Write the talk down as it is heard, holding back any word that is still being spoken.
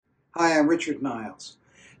Hi, I'm Richard Niles.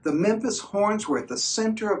 The Memphis Horns were at the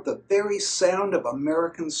center of the very sound of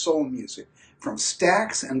American soul music, from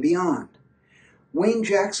Stax and beyond. Wayne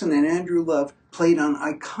Jackson and Andrew Love played on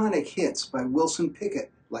iconic hits by Wilson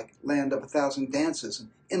Pickett, like Land of a Thousand Dances and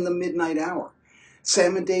In the Midnight Hour,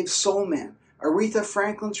 Sam and Dave's Soul Man, Aretha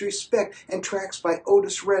Franklin's Respect, and tracks by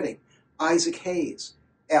Otis Redding, Isaac Hayes,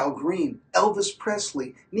 Al Green, Elvis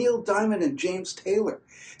Presley, Neil Diamond, and James Taylor,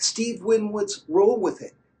 Steve Winwood's Roll With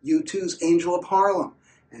It, U2's Angel of Harlem,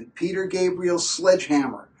 and Peter Gabriel's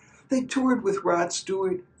Sledgehammer. They toured with Rod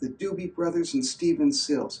Stewart, the Doobie Brothers, and Stephen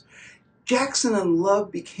Stills. Jackson and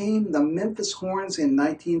Love became the Memphis Horns in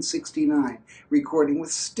 1969, recording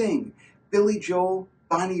with Sting, Billy Joel,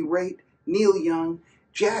 Bonnie Raitt, Neil Young,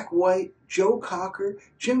 Jack White, Joe Cocker,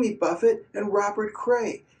 Jimmy Buffett, and Robert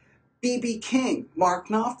Cray, B.B. King, Mark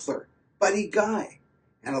Knopfler, Buddy Guy,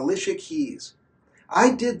 and Alicia Keys.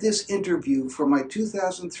 I did this interview for my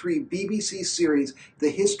 2003 BBC series, The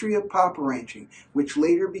History of Pop Arranging, which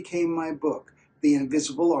later became my book, The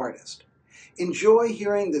Invisible Artist. Enjoy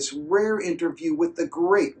hearing this rare interview with the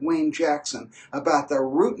great Wayne Jackson about the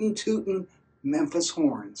rootin' tootin' Memphis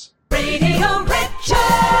Horns. Radio Richard!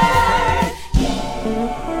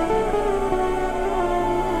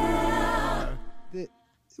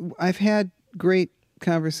 I've had great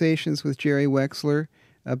conversations with Jerry Wexler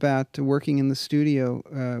about working in the studio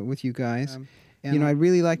with you guys. I'd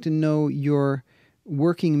really like to know your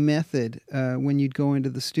working method when you'd go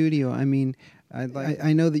into the studio. I mean,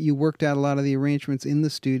 I know that you worked out a lot of the arrangements in the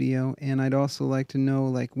studio, and I'd also like to know,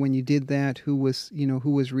 like, when you did that, who was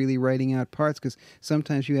really writing out parts, because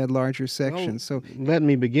sometimes you had larger sections. So let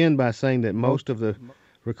me begin by saying that most of the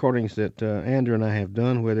recordings that Andrew and I have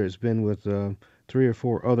done, whether it's been with 3 or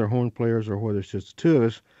 4 other horn players or whether it's just 2 of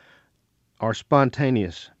us, are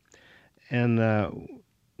spontaneous, and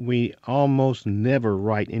we almost never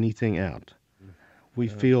write anything out. We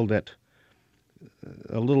feel that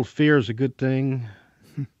a little fear is a good thing,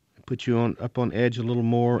 put you up on edge a little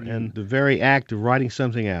more, and the very act of writing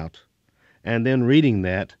something out and then reading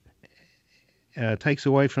that takes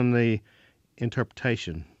away from the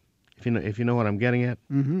interpretation, if you know what I'm getting at.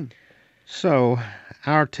 Mm-hmm. So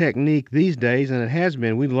our technique these days, and it has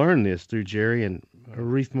been, we learned this through Jerry and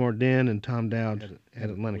Reef Morden and Tom Dowd at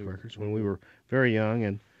Atlantic Records when we were very young,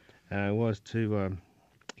 and was to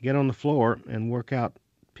get on the floor and work out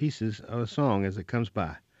pieces of a song as it comes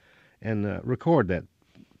by and record that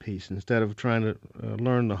piece instead of trying to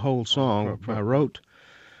learn the whole song by rote.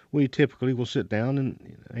 We typically will sit down,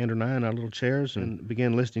 and Andrew and I in our little chairs, and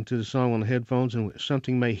begin listening to the song on the headphones, and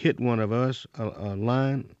something may hit one of us, a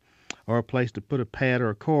line or a place to put a pad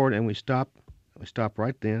or a chord, and we stop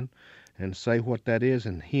right then and say what that is,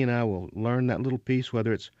 and he and I will learn that little piece,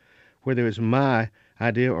 whether it's my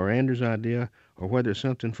idea or Andrew's idea, or whether it's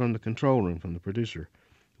something from the control room, from the producer.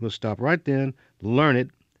 We'll stop right then, learn it,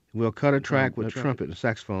 we'll cut a track with a trumpet and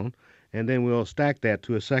saxophone, and then we'll stack that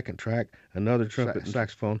to a second track, another trumpet and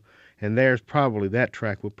saxophone, and that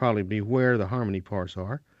track will probably be where the harmony parts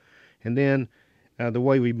are. And then the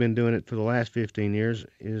way we've been doing it for the last 15 years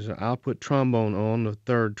is I'll put trombone on the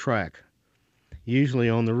third track, usually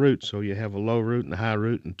on the root, so you have a low root and a high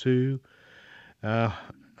root and 2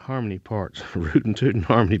 harmony parts, root and toot and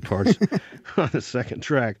harmony parts on the second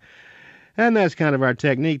track. And that's kind of our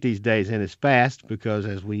technique these days, and it's fast because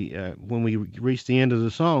when we reach the end of the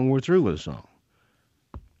song, we're through with the song.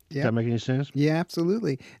 Does that make any sense? Yeah,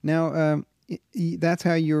 absolutely. Now, that's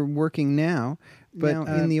how you're working now, but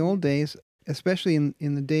in the old days, especially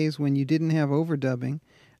in the days when you didn't have overdubbing,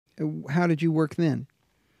 how did you work then?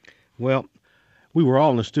 Well, we were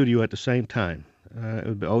all in the studio at the same time. It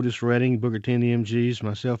would be Otis Redding, Booker T and the MGs,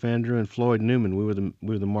 myself, Andrew, and Floyd Newman. We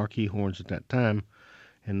were the marquee horns at that time,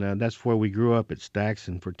 and that's where we grew up at Stax.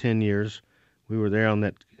 And for 10 years, we were there on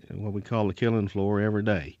that what we call the killing floor every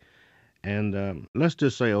day. And let's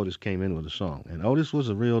just say Otis came in with a song, and Otis was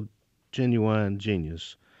a real genuine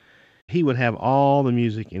genius. He would have all the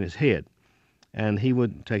music in his head, and he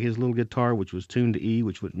would take his little guitar, which was tuned to E,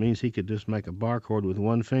 which means he could just make a bar chord with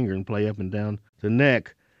one finger and play up and down the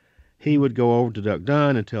neck. He would go over to Duck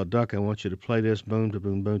Dunn and tell Duck, I want you to play this boom, to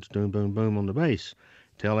boom, boom, to boom, boom, boom on the bass.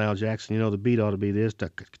 Tell Al Jackson, the beat ought to be this,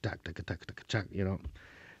 tuck, tuck, tuck, tuck, tuck, tuck,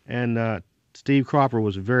 And Steve Cropper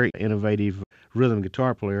was a very innovative rhythm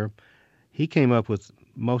guitar player. He came up with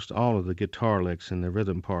most all of the guitar licks and the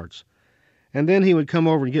rhythm parts. And then he would come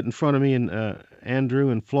over and get in front of me and Andrew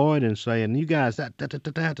and Floyd and say, and you guys, da da da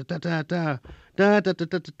da da da da da da da da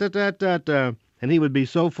da da da da, and he would be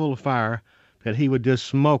so full of fire that he would just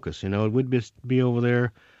smoke us. We'd be over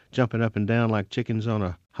there jumping up and down like chickens on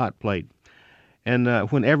a hot plate. And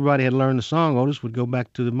when everybody had learned the song, Otis would go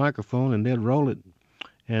back to the microphone and they'd roll it,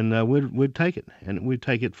 and we'd take it, and we'd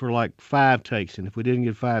take it for like 5 takes. And if we didn't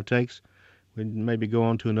get 5 takes, we'd maybe go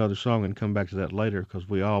on to another song and come back to that later, because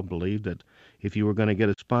we all believed that if you were going to get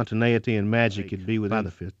a spontaneity and magic, it'd be within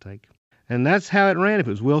the 5th take. And that's how it ran. If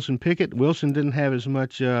it was Wilson Pickett, Wilson didn't have as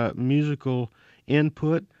much musical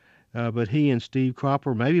input, but he and Steve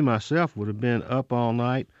Cropper, maybe myself, would have been up all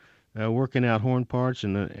night working out horn parts,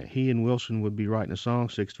 and he and Wilson would be writing a song,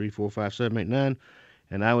 6, 3, 4, 5, 7, 8, 9,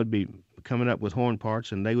 and I would be coming up with horn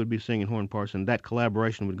parts, and they would be singing horn parts, and that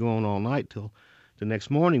collaboration would go on all night till the next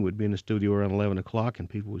morning. We'd be in the studio around 11 o'clock, and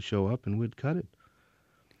people would show up, and we'd cut it.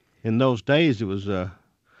 In those days, it was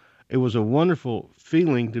a wonderful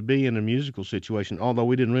feeling to be in a musical situation, although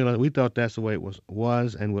we didn't realize, we thought that's the way it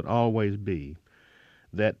was and would always be,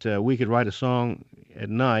 that we could write a song at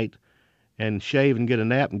night and shave and get a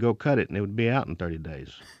nap and go cut it, and it would be out in 30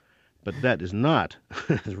 days. But that is not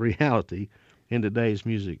the reality in today's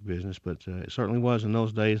music business, but it certainly was in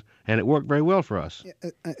those days, and it worked very well for us.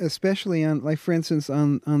 Especially on, like, for instance,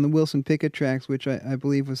 on the Wilson Pickett tracks, which I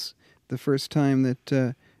believe was the first time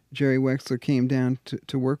that Jerry Wexler came down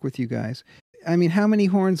to work with you guys. I mean, how many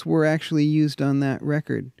horns were actually used on that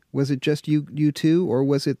record? Was it just you two, or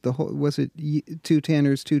was it the whole? Was it 2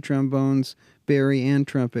 tenors, 2 trombones, Barry, and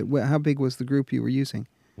trumpet? How big was the group you were using?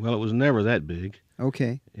 Well, it was never that big.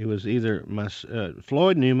 Okay. It was either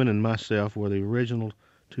Floyd Newman and myself were the original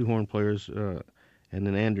 2 horn players, and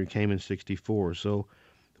then Andrew came in '64. So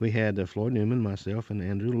we had Floyd Newman, myself, and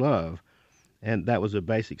Andrew Love, and that was a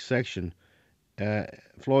basic section.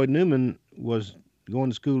 Floyd Newman was going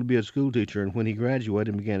to school to be a school teacher, and when he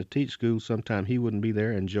graduated and began to teach school, sometime he wouldn't be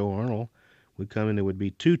there, and Joe Arnold would come in. There would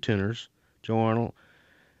be 2 tenors, Joe Arnold,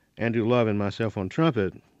 Andrew Love, and myself on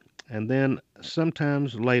trumpet. And then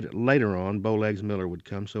sometimes later on, Bo Legs Miller would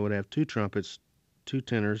come, so we'd have 2 trumpets, 2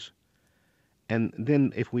 tenors, and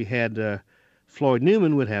then if we had Floyd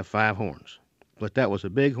Newman, would have 5 horns. But that was a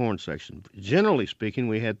big horn section. Generally speaking,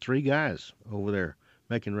 we had 3 guys over there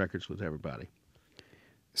making records with everybody.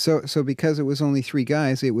 So because it was only 3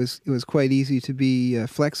 guys, it was quite easy to be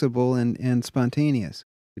flexible and spontaneous.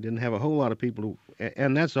 We didn't have a whole lot of people,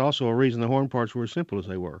 and that's also a reason the horn parts were as simple as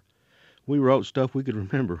they were. We wrote stuff we could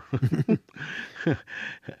remember.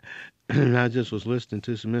 I just was listening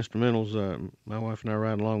to some instrumentals. My wife and I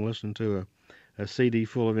ride along listening to a CD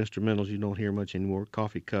full of instrumentals you don't hear much anymore,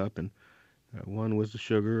 Coffee Cup, and one with the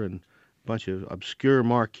Sugar, and a bunch of obscure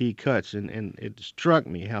marquee cuts, and it struck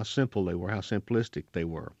me how simple they were, how simplistic they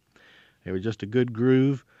were. They were just a good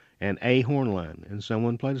groove and a horn line, and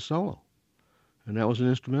someone played a solo, and that was an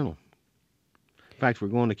instrumental. In fact, we're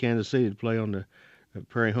going to Kansas City to play on the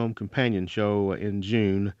Prairie Home Companion show in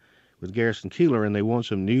June with Garrison Keillor, and they want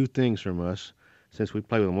some new things from us. Since we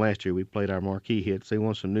played with them last year, we played our marquee hits. They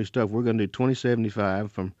want some new stuff. We're going to do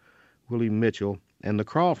 2075 from Willie Mitchell and The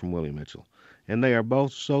Crawl from Willie Mitchell. And they are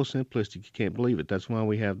both so simplistic, you can't believe it. That's why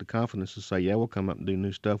we have the confidence to say, yeah, we'll come up and do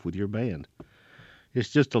new stuff with your band. It's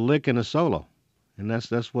just a lick and a solo, and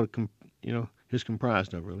that's what is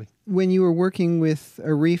comprised of, really. When you were working with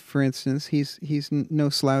Arif, for instance, he's no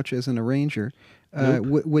slouch as an arranger.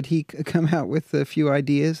 Nope. Would he come out with a few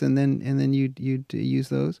ideas, and then you'd use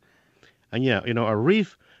those? And yeah,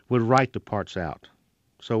 Arif would write the parts out.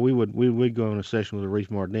 So we'd go on a session with Arif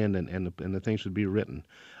Mardin, and the things would be written.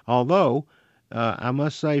 Although I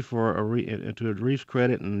must say, to Arif's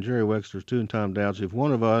credit and Jerry Wexler's too, and Tom Dowd's, if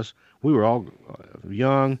one of us, we were all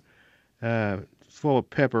young, full of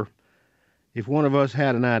pepper. If one of us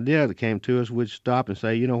had an idea that came to us, we'd stop and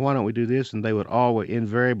say, why don't we do this? And they would always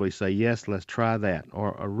invariably say, yes, let's try that.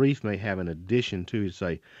 Or Arif may have an addition to it,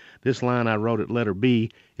 say, this line I wrote at letter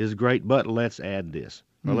B is great, but let's add this.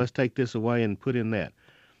 Or let's take this away and put in that.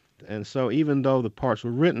 And so even though the parts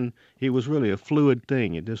were written, it was really a fluid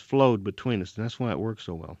thing. It just flowed between us, and that's why it worked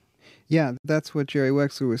so well. Yeah, that's what Jerry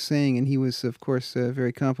Wexler was saying, and he was, of course,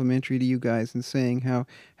 very complimentary to you guys and saying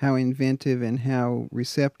how inventive and how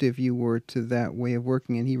receptive you were to that way of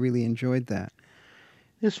working, and he really enjoyed that.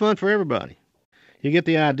 It's fun for everybody. You get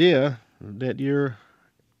the idea that your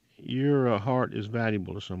heart is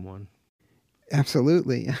valuable to someone.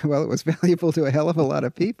 Absolutely. Well, it was valuable to a hell of a lot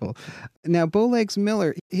of people. Now, Bo Legs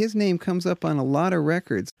Miller, his name comes up on a lot of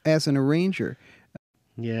records as an arranger.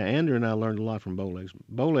 Yeah, Andrew and I learned a lot from Bo Legs.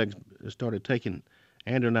 Bo Legs started taking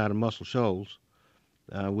Andrew and I to Muscle Shoals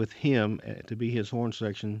with him to be his horn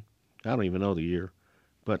section. I don't even know the year,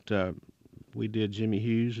 but we did Jimmy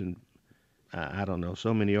Hughes and I don't know,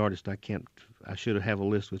 so many artists I should have a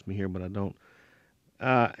list with me here, but I don't.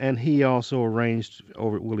 And he also arranged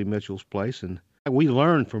over at Willie Mitchell's place, and we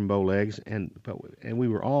learned from Bo Legs, and we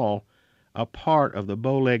were all a part of the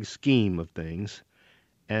Bowleg scheme of things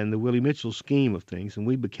and the Willie Mitchell scheme of things, and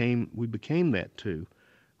we became that too.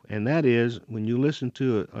 And that is, when you listen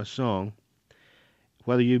to a song,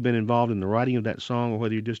 whether you've been involved in the writing of that song or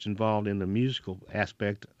whether you're just involved in the musical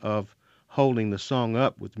aspect of holding the song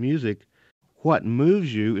up with music, what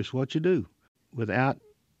moves you is what you do, without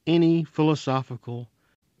any philosophical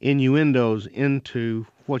innuendos into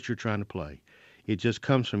what you're trying to play. It just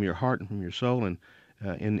comes from your heart and from your soul. And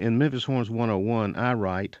in Memphis Horns 101, I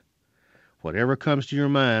write, whatever comes to your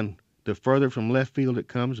mind, the further from left field it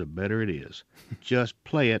comes, the better it is. Just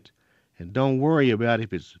play it, and don't worry about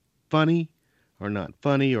if it's funny or not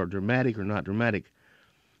funny, or dramatic or not dramatic.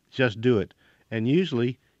 Just do it. And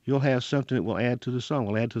usually you'll have something that will add to the song,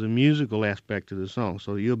 will add to the musical aspect of the song,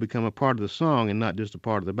 so you'll become a part of the song and not just a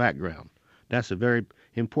part of the background. That's a very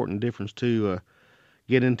important difference to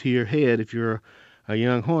get into your head if you're a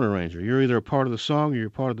young horn arranger. You're either a part of the song or you're a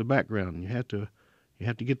part of the background. You have to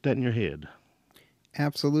get that in your head.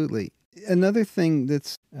 Absolutely. Another thing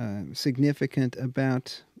that's significant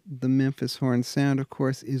about the Memphis Horn sound, of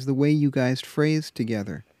course, is the way you guys phrase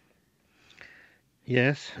together.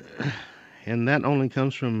 Yes, and that only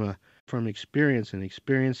comes from experience, and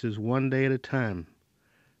experience is one day at a time.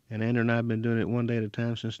 And Andrew and I have been doing it one day at a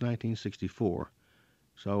time since 1964.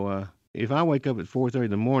 So if I wake up at 4:30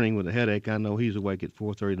 in the morning with a headache, I know he's awake at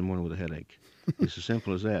 4:30 in the morning with a headache. It's as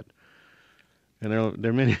simple as that. And there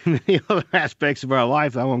are many, many other aspects of our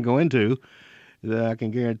life I won't go into that I can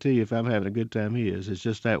guarantee you if I'm having a good time, he is. It's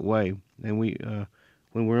just that way. And we,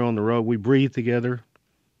 when we're on the road, we breathe together,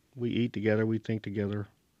 we eat together, we think together.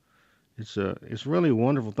 It's really a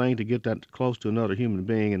wonderful thing to get that close to another human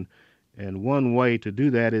being, and one way to do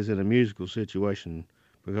that is in a musical situation,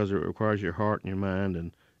 because it requires your heart and your mind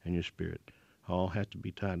and your spirit. All have to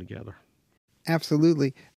be tied together.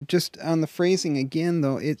 Absolutely. Just on the phrasing again,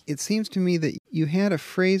 though, it seems to me that you had a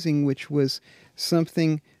phrasing which was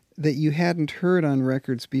something that you hadn't heard on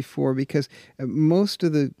records before, because most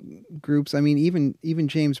of the groups, I mean, even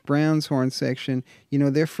James Brown's horn section,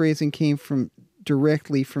 their phrasing came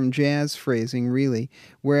directly from jazz phrasing, really,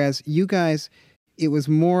 whereas you guys, it was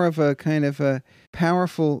more of a kind of a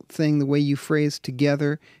powerful thing, the way you phrased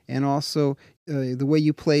together, and also the way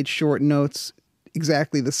you played short notes,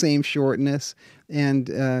 exactly the same shortness, and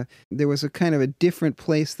there was a kind of a different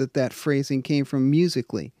place that phrasing came from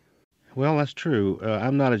musically. Well, that's true.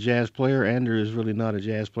 I'm not a jazz player. Andrew is really not a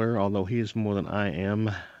jazz player, although he is more than I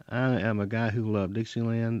am. I am a guy who loves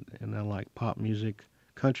Dixieland, and I like pop music,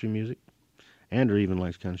 country music. Andrew even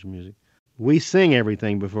likes country music. We sing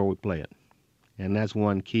everything before we play it, and that's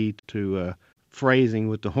one key to phrasing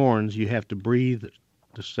with the horns. You have to breathe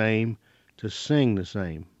the same to sing the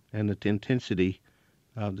same, and the intensity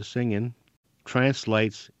of the singing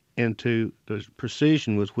translates into the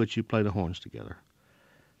precision with which you play the horns together.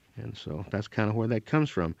 And so that's kind of where that comes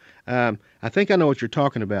from. I think I know what you're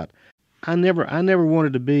talking about. I never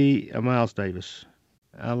wanted to be a Miles Davis.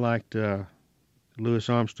 I liked Louis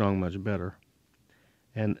Armstrong much better.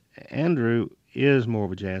 And Andrew is more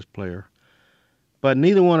of a jazz player. But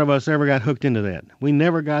neither one of us ever got hooked into that. We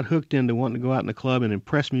never got hooked into wanting to go out in the club and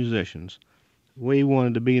impress musicians. We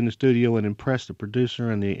wanted to be in the studio and impress the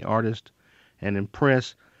producer and the artist and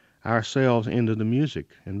impress ourselves into the music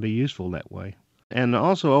and be useful that way. And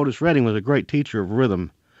also Otis Redding was a great teacher of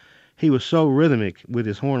rhythm. He was so rhythmic with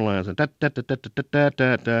his horn lines and that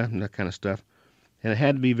kind of stuff. And it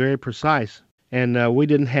had to be very precise. And we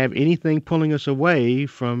didn't have anything pulling us away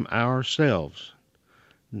from ourselves.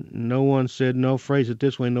 No one said, no, phrase it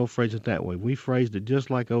this way, no, phrase it that way. We phrased it just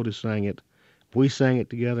like Otis sang it. We sang it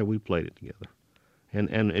together, we played it together.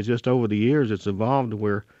 And it's just over the years, it's evolved to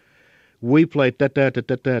where we play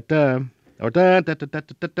da-da-da-da-da-da, or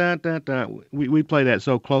da-da-da-da-da-da-da-da. We play that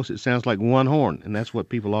so close it sounds like one horn, and that's what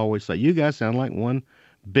people always say. You guys sound like one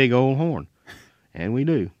big old horn, and we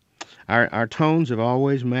do. Our tones have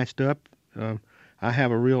always matched up. I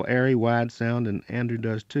have a real airy, wide sound, and Andrew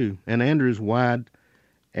does too. And Andrew's wide,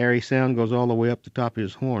 airy sound goes all the way up the top of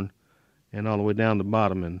his horn and all the way down the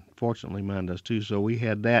bottom, and fortunately mine does too. So we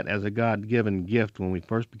had that as a God-given gift when we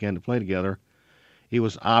first began to play together. It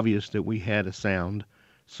was obvious that we had a sound,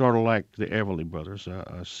 sort of like the Everly Brothers,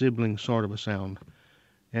 a sibling sort of a sound.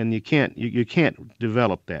 And you can't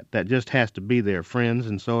develop that. That just has to be there, friends.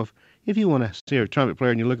 And so if you want to see a trumpet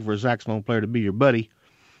player and you're looking for a saxophone player to be your buddy,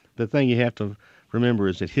 the thing you have to remember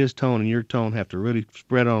is that his tone and your tone have to really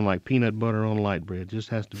spread on like peanut butter on light bread. It just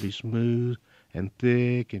has to be smooth and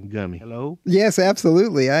thick and gummy. Hello? Yes,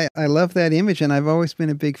 absolutely. I love that image, and I've always been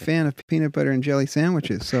a big fan of peanut butter and jelly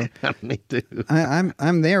sandwiches. So Me too.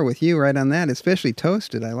 I'm there with you right on that, especially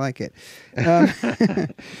toasted. I like it.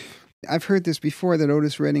 I've heard this before, that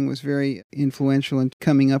Otis Redding was very influential in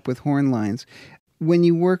coming up with horn lines. When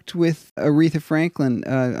you worked with Aretha Franklin,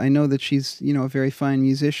 I know that she's, a very fine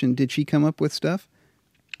musician. Did she come up with stuff?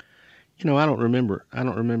 I don't remember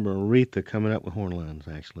Aretha coming up with horn lines,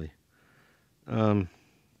 actually.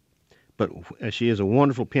 But she is a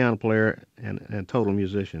wonderful piano player and a total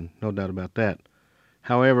musician, no doubt about that.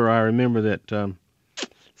 However, I remember that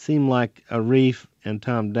seemed like Aretha and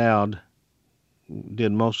Tom Dowd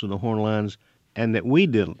did most of the horn lines, and that we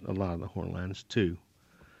did a lot of the horn lines too,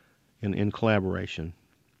 in collaboration.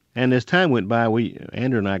 And as time went by,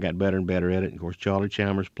 Andrew and I got better and better at it. Of course, Charlie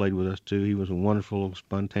Chalmers played with us too. He was a wonderful,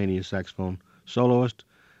 spontaneous saxophone soloist,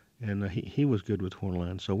 and he was good with horn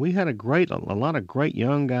lines. So we had a lot of great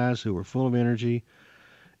young guys who were full of energy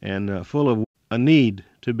and full of a need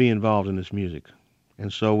to be involved in this music.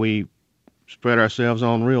 And so we spread ourselves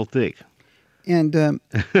on real thick. And,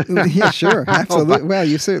 yeah, sure, absolutely. Well,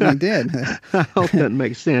 you certainly did. I hope that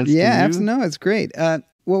makes sense. Yeah, to you. absolutely. No, it's great.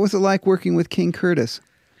 What was it like working with King Curtis?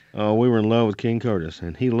 Oh, we were in love with King Curtis,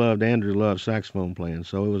 and Andrew loved saxophone playing,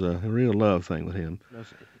 so it was a real love thing with him.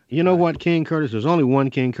 You know what, King Curtis, there's only one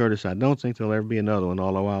King Curtis. I don't think there'll ever be another one,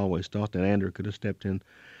 although I always thought that Andrew could have stepped in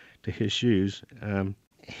to his shoes.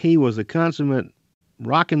 He was a consummate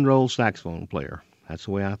rock and roll saxophone player. That's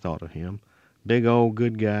the way I thought of him. Big old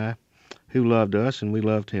good guy who loved us, and we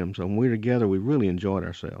loved him. So when we were together, we really enjoyed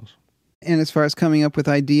ourselves. And as far as coming up with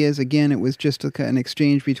ideas, again, it was just an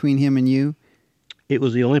exchange between him and you? It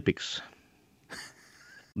was the Olympics.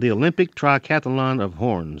 The Olympic tricathlon of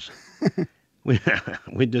horns.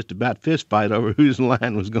 We just about fist fight over whose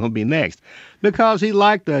line was going to be next. Because he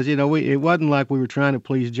liked us. It wasn't like we were trying to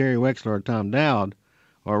please Jerry Wexler or Tom Dowd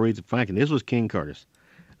or Aretha Franklin. This was King Curtis,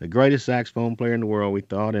 the greatest saxophone player in the world, we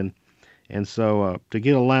thought. And so to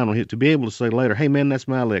get a line on him, to be able to say later, hey, man, that's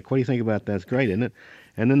my lick. What do you think about that? That's great, isn't it?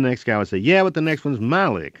 And then the next guy would say, yeah, but the next one's my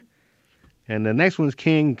lick. And the next one's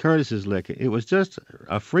King Curtis's lick. It was just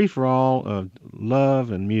a free-for-all of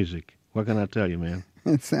love and music. What can I tell you, man?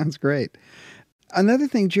 It sounds great. Another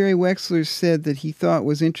thing Jerry Wexler said that he thought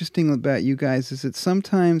was interesting about you guys is that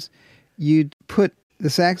sometimes you'd put the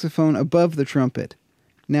saxophone above the trumpet.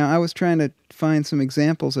 Now, I was trying to find some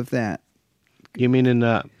examples of that. You mean in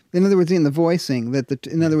other words, in the voicing,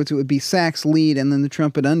 in other words, it would be sax lead and then the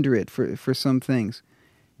trumpet under it for some things.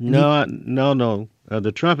 No.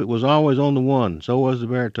 The trumpet was always on the one, so was the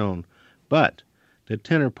baritone. But the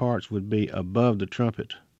tenor parts would be above the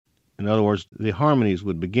trumpet. In other words, the harmonies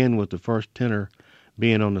would begin with the first tenor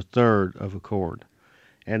being on the third of a chord,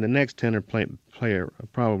 and the next tenor player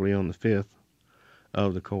probably on the fifth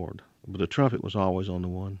of the chord. But the trumpet was always on the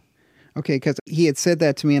one. Okay, because he had said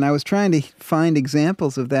that to me, and I was trying to find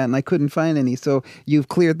examples of that, and I couldn't find any, so you've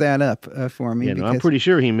cleared that up for me. Yeah, I'm pretty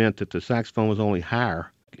sure he meant that the saxophone was only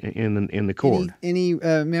higher in the chord. Any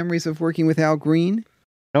memories of working with Al Green?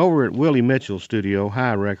 Over at Willie Mitchell's studio,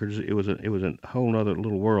 High Records, it was a whole other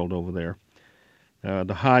little world over there.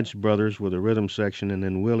 The Hodge brothers were the rhythm section, and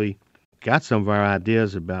then Willie got some of our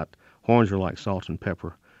ideas about horns are like salt and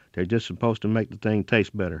pepper. They're just supposed to make the thing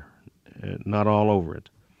taste better, not all over it.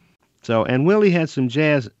 So, and Willie had some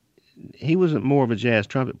jazz. He wasn't more of a jazz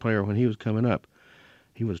trumpet player when he was coming up.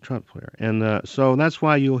 He was a trumpet player, and so that's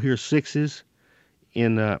why you'll hear sixes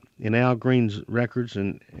in Al Green's records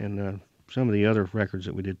and some of the other records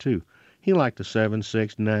that we did too. He liked the 7,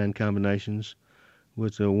 6, 9 combinations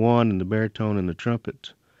with the one and the baritone and the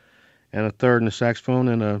trumpet, and a third and the saxophone,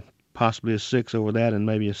 and possibly a 6 over that, and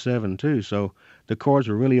maybe a 7 too. So the chords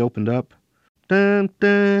were really opened up. Dun,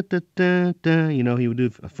 dun, dun, dun, dun. He would do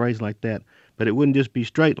a phrase like that, but it wouldn't just be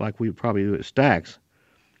straight like we would probably do at Stax.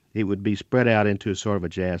 It would be spread out into a sort of a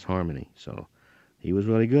jazz harmony. So he was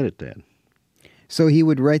really good at that. So he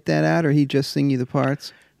would write that out, or he'd just sing you the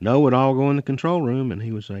parts? No, we'd all go in the control room, and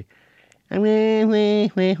he would say, he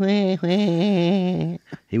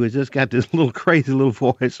was just got this little crazy little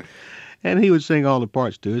voice, and he would sing all the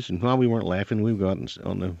parts to us, and while we weren't laughing, we'd go out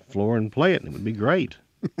on the floor and play it, and it would be great.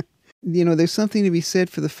 There's something to be said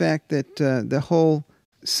for the fact that the whole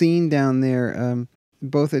scene down there,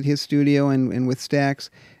 both at his studio and with Stax,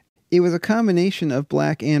 it was a combination of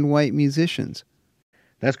black and white musicians.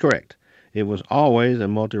 That's correct. It was always a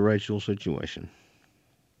multiracial situation.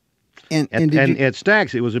 And at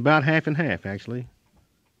Stax, it was about half and half, actually.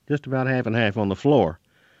 Just about half and half on the floor,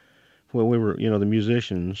 where we were, the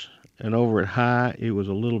musicians. And over at High, it was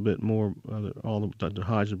a little bit more, all the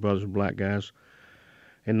Hodge brothers were black guys.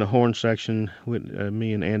 In the horn section, with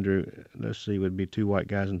me and Andrew, would be 2 white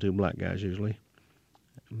guys and 2 black guys usually.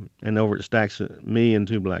 And over at Stax, me and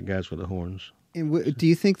 2 black guys with the horns. And do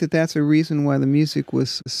you think that that's a reason why the music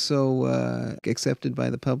was so accepted by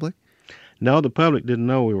the public? No, the public didn't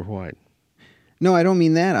know we were white. No, I don't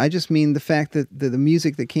mean that. I just mean the fact that the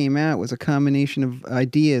music that came out was a combination of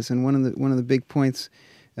ideas, and one of the big points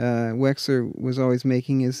Wexler was always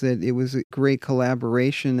making is that it was a great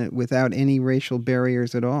collaboration without any racial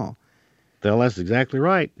barriers at all. Well, that's exactly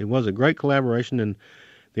right. It was a great collaboration, and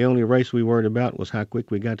the only race we worried about was how quick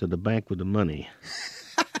we got to the bank with the money.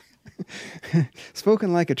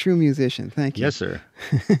 Spoken like a true musician. Thank you. Yes, sir.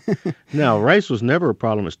 Now, race was never a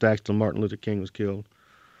problem at Stax till Martin Luther King was killed.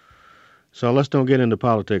 So let's don't get into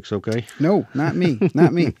politics, okay? No, not me.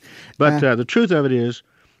 Not me. But the truth of it is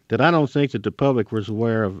that I don't think that the public was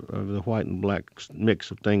aware of the white and black mix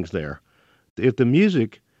of things there. If the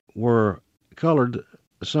music were colored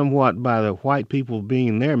somewhat by the white people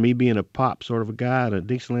being there, me being a pop sort of a guy, and a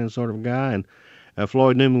Dixieland sort of a guy, and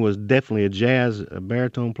Floyd Newman was definitely a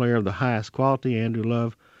baritone player of the highest quality. Andrew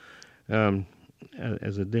Love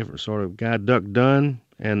as a different sort of guy. Duck Dunn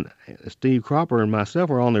and Steve Cropper and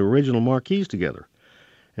myself were on the original Marquees together.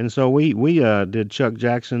 And so we did Chuck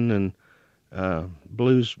Jackson and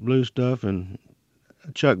blues stuff, and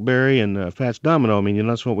Chuck Berry and Fats Domino. I mean,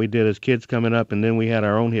 that's what we did as kids coming up, and then we had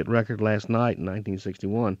our own hit record Last Night in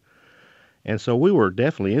 1961. And so we were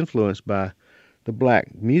definitely influenced by the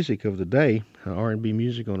black music of the day, R&B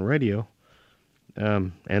music on the radio.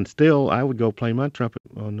 And still, I would go play my trumpet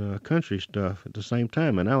on country stuff at the same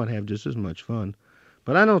time, and I would have just as much fun.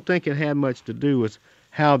 But I don't think it had much to do with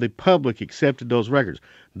how the public accepted those records.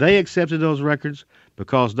 They accepted those records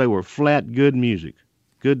because they were flat good music,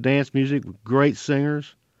 good dance music, great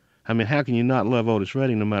singers. I mean, how can you not love Otis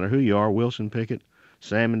Redding no matter who you are, Wilson Pickett,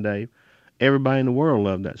 Sam and Dave? Everybody in the world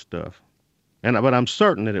loved that stuff. But I'm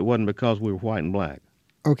certain that it wasn't because we were white and black.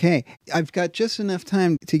 Okay. I've got just enough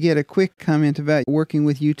time to get a quick comment about working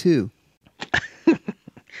with U2.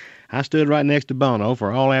 I stood right next to Bono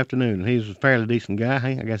for all afternoon, and he was a fairly decent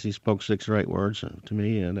guy. I guess he spoke 6 or 8 words to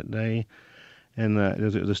me that day. And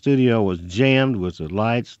the studio was jammed with the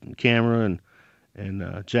lights and camera,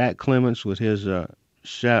 and Jack Clements with his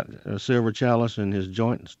silver chalice and his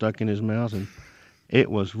joint stuck in his mouth. And it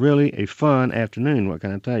was really a fun afternoon, what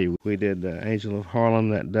can I tell you? We did Angel of Harlem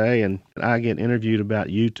that day, and I get interviewed about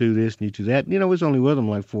U2 this and U2 that. We was only with them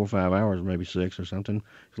like 4 or 5 hours, maybe 6 or something.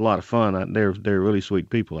 It's a lot of fun. They're really sweet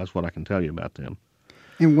people. That's what I can tell you about them.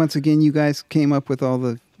 And once again, you guys came up with all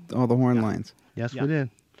the horn lines. Yes, we did.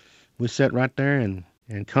 We sat right there and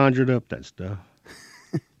conjured up that stuff.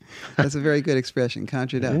 That's a very good expression,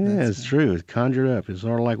 conjured up. Yeah, it's true. It's conjured up. It's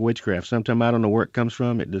sort of like witchcraft. Sometimes I don't know where it comes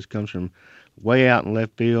from. It just comes from way out in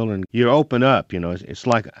left field, and you open up. It's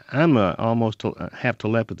like I'm almost have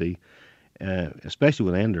telepathy, especially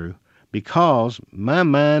with Andrew, because my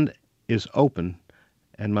mind is open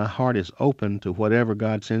and my heart is open to whatever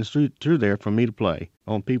God sends through there for me to play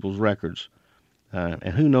on people's records.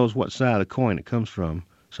 And who knows what side of the coin it comes from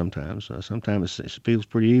sometimes. Sometimes it feels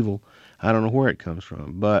pretty evil. I don't know where it comes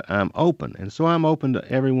from, but I'm open. And so I'm open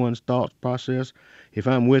to everyone's thought process. If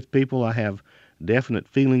I'm with people, I have definite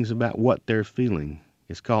feelings about what they're feeling.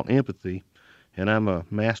 It's called empathy, and I'm a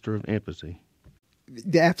master of empathy.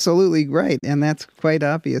 Absolutely right, and that's quite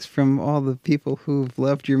obvious from all the people who've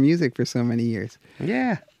loved your music for so many years.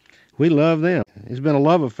 Yeah, we love them. It's been a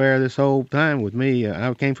love affair this whole time with me. I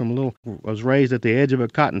was raised at the edge of a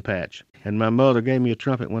cotton patch, and my mother gave me a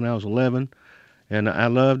trumpet when I was 11, and I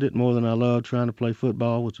loved it more than I loved trying to play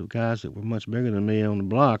football with the guys that were much bigger than me on the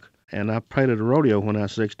block. And I played at a rodeo when I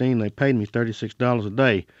was 16. They paid me $36 a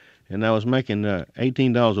day, and I was making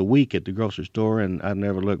 $18 a week at the grocery store, and I'd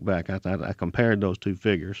never looked back. I compared those two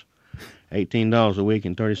figures, $18 a week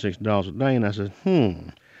and $36 a day, and I said,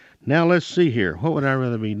 now let's see here. What would I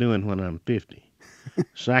rather be doing when I'm 50?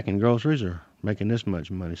 Sacking groceries or making this much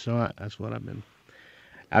money? So that's what I've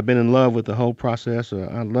been in love with the whole process.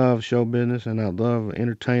 I love show business, and I love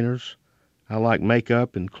entertainers. I like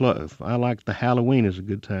makeup and clothes. I like the Halloween is a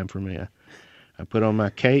good time for me. I put on my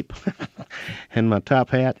cape and my top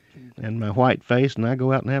hat and my white face, and I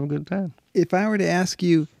go out and have a good time. If I were to ask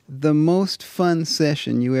you the most fun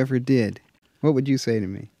session you ever did, what would you say to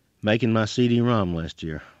me? Making my CD-ROM last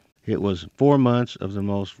year. It was 4 months of the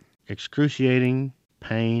most excruciating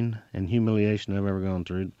pain and humiliation I've ever gone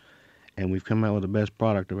through, and we've come out with the best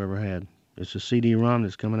product I've ever had. It's a CD-ROM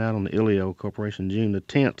that's coming out on the Ilio Corporation June the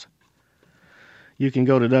 10th. You can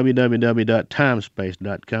go to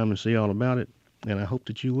www.timespace.com and see all about it, and I hope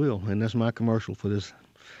that you will. And that's my commercial for this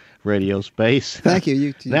radio space. Thank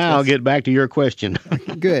you. Now I'll get back to your question.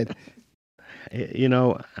 Good.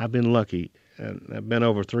 I've been lucky. I've been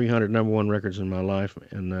over 300 number one records in my life,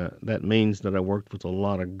 and that means that I worked with a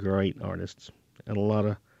lot of great artists and a lot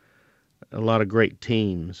of great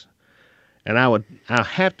teams. And I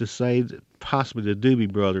have to say that possibly the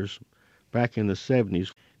Doobie Brothers back in the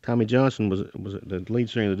 70s. Tommy Johnson was the lead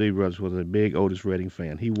singer of the Doobie Brothers, was a big Otis Redding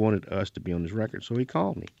fan. He wanted us to be on his record, so he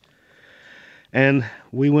called me. And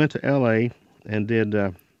we went to L.A. and did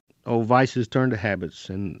Vices Turn to Habits,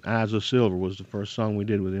 and Eyes of Silver was the first song we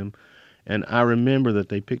did with him. And I remember that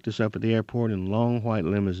they picked us up at the airport in a long white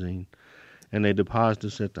limousine, and they deposited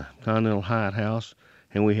us at the Continental Hyatt House,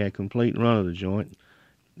 and we had complete run of the joint.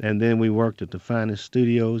 And then we worked at the finest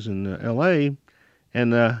studios in L.A.,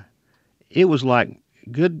 and it was like,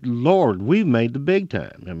 good Lord, we've made the big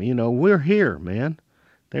time. I mean, you know, we're here, man.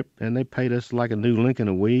 They paid us like a new Lincoln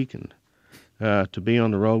a week, and to be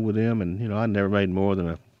on the road with them. And, you know, I never made more than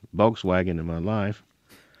a Volkswagen in my life.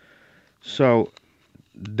 So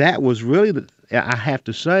that was really, I have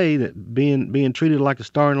to say that being treated like a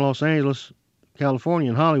star in Los Angeles, California,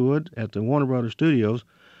 and Hollywood at the Warner Brothers Studios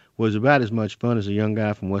was about as much fun as a young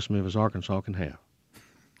guy from West Memphis, Arkansas can have.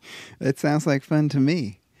 It sounds like fun to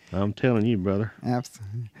me. I'm telling you, brother.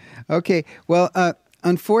 Absolutely. Okay. Well,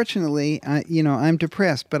 unfortunately, I'm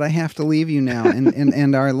depressed, but I have to leave you now,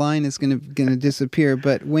 and our line is going to disappear.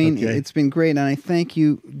 But Wayne, Okay. It's been great, and I thank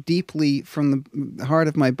you deeply from the heart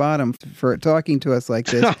of my bottom for talking to us like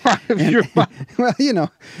this. Well, you know,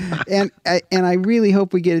 and I really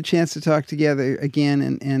hope we get a chance to talk together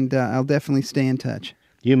again, and I'll definitely stay in touch.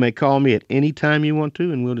 You may call me at any time you want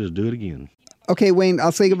to, and we'll just do it again. Okay, Wayne,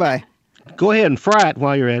 I'll say goodbye. Go ahead and fry it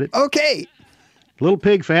while you're at it. Okay. Little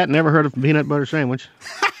pig fat, never heard of a peanut butter sandwich.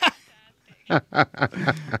 God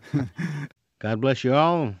bless you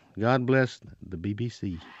all. God bless the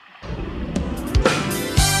BBC.